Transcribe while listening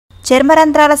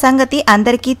చర్మరంధ్రాల సంగతి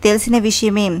అందరికీ తెలిసిన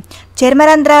విషయమే.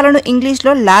 చర్మరంధ్రాలను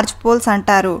ఇంగ్లీష్లో లార్జ్ పోల్స్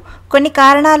అంటారు. కొన్ని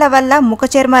కారణాల వల్ల ముఖ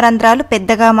చర్మ రంధ్రాలు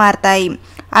పెద్దగా మారతాయి.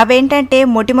 అవేంటంటే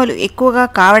మొటిమలు ఎక్కువగా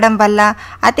కావడం వల్ల,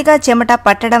 అతిగా చెమట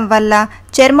పట్టడం వల్ల,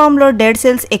 చర్మంలో డెడ్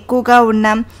సెల్స్ ఎక్కువగా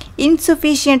ఉన్నా,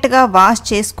 ఇన్సఫిషియెంట్గా వాష్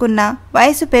చేసుకున్నా,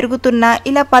 వయసు పెరుగుతున్నా,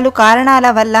 ఇలా పలు కారణాల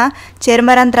వల్ల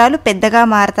చర్మరంధ్రాలు పెద్దగా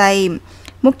మారతాయి.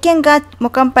 ముఖ్యంగా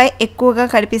ముఖంపై ఎక్కువగా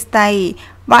కనిపిస్తాయి.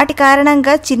 వాటి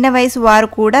కారణంగా చిన్న వయసు వారు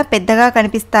కూడా పెద్దగా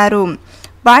కనిపిస్తారు.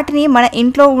 వాటిని మన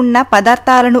ఇంట్లో ఉన్న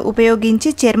పదార్థాలను ఉపయోగించి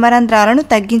చర్మరంధ్రాలను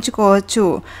తగ్గించుకోవచ్చు.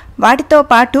 వాటితో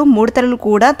పాటు ముడతలు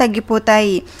కూడా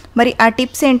తగ్గిపోతాయి. మరి ఆ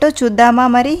టిప్స్ ఏంటో చూద్దామా?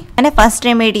 మరి first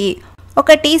remedy,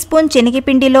 1 tea spoon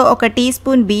శనగపిండిలో 1 tea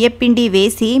spoon బియ్యపిండి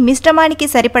వేసి మిశ్రమానికి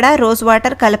సరిపడా రోజ్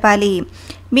వాటర్ కలపాలి.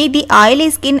 మీది ఆయిలీ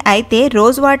స్కిన్ అయితే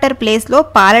రోజ్ వాటర్ ప్లేస్లో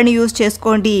పాలను యూజ్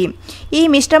చేసుకోండి. ఈ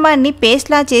మిశ్రమాన్ని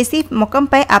పేస్ట్లా చేసి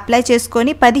ముఖంపై అప్లై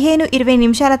చేసుకొని 15-20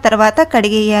 నిమిషాల తర్వాత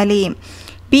కడిగేయాలి.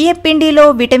 బియ్యపిండిలో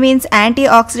విటమిన్స్, యాంటీ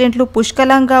ఆక్సిడెంట్లు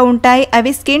పుష్కలంగా ఉంటాయి.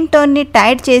 అవి స్కిన్ టోన్ని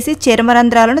టైట్ చేసి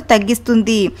చర్మరంధ్రాలను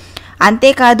తగ్గిస్తుంది.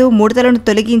 అంతేకాదు ముడతలను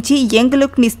తొలగించి యంగ్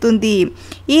లుక్ని ఇస్తుంది.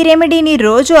 ఈ రెమెడీని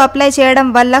రోజు అప్లై చేయడం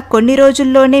వల్ల కొన్ని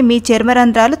రోజుల్లోనే మీ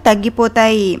చర్మరంధ్రాలు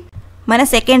తగ్గిపోతాయి. మన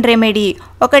సెకండ్ రెమెడీ,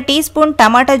 1 టీ స్పూన్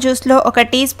టమాటా జ్యూస్లో 1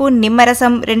 టీ స్పూన్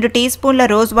నిమ్మరసం, 2 టీ స్పూన్ల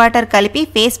రోజ్ వాటర్ కలిపి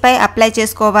ఫేస్ పై అప్లై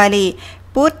చేసుకోవాలి.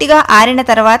 పూర్తిగా ఆరిన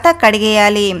తర్వాత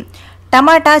కడిగేయాలి.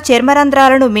 టమాటా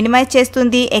చర్మరంధ్రాలను మినిమైజ్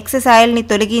చేస్తుంది. ఎక్సెస్ ఆయిల్ని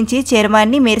తొలగించి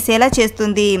చర్మాన్ని మెరిసేలా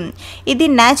చేస్తుంది. ఇది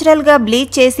న్యాచురల్గా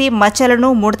బ్లీచ్ చేసి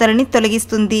మచ్చలను, ముడతలని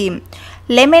తొలగిస్తుంది.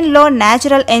 లెమన్లో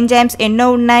న్యాచురల్ ఎంజైమ్స్ ఎన్నో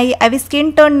ఉన్నాయి. అవి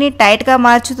స్కిన్ టోన్ని టైట్గా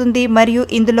మార్చుతుంది. మరియు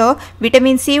ఇందులో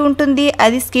విటమిన్ సి ఉంటుంది.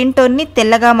 అది స్కిన్ టోన్ని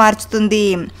తెల్లగా మార్చుతుంది.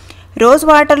 రోజ్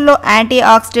వాటర్లో యాంటీ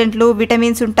ఆక్సిడెంట్లు,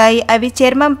 విటమిన్స్ ఉంటాయి. అవి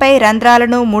చర్మంపై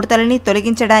రంధ్రాలను, ముడతలని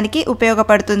తొలగించడానికి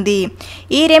ఉపయోగపడుతుంది.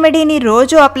 ఈ రెమెడీని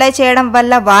రోజు అప్లై చేయడం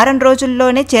వల్ల వారం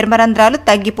రోజుల్లోనే చర్మరంధ్రాలు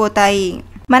తగ్గిపోతాయి.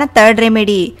 మన థర్డ్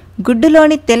రెమెడీ,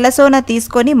 గుడ్డులోని తెల్లసోన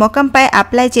తీసుకొని ముఖంపై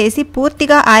అప్లై చేసి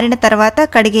పూర్తిగా ఆరిన తర్వాత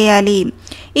కడిగేయాలి.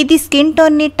 ఇది స్కిన్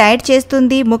టోన్ని టైట్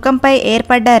చేస్తుంది. ముఖంపై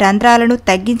ఏర్పడ్డ రంధ్రాలను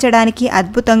తగ్గించడానికి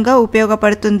అద్భుతంగా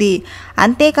ఉపయోగపడుతుంది.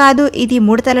 అంతేకాదు ఇది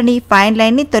ముడతలని, ఫైన్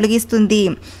లైన్ని తొలగిస్తుంది.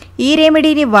 ఈ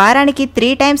రెమెడీని వారానికి 3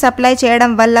 టైమ్స్ అప్లై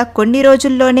చేయడం వల్ల కొన్ని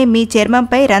రోజుల్లోనే మీ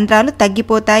చర్మంపై రంధ్రాలు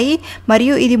తగ్గిపోతాయి.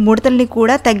 మరియు ఇది ముడతల్ని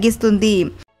కూడా తగ్గిస్తుంది.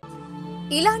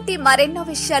 ఇలాంటి మరెన్నో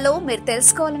విషయాలు మీరు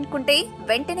తెలుసుకోవాలనుకుంటే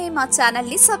వెంటనే మా ఛానల్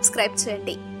ని సబ్స్క్రైబ్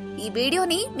చేయండి. ఈ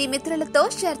వీడియోని మీ మిత్రులతో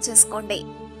షేర్ చేసుకోండి.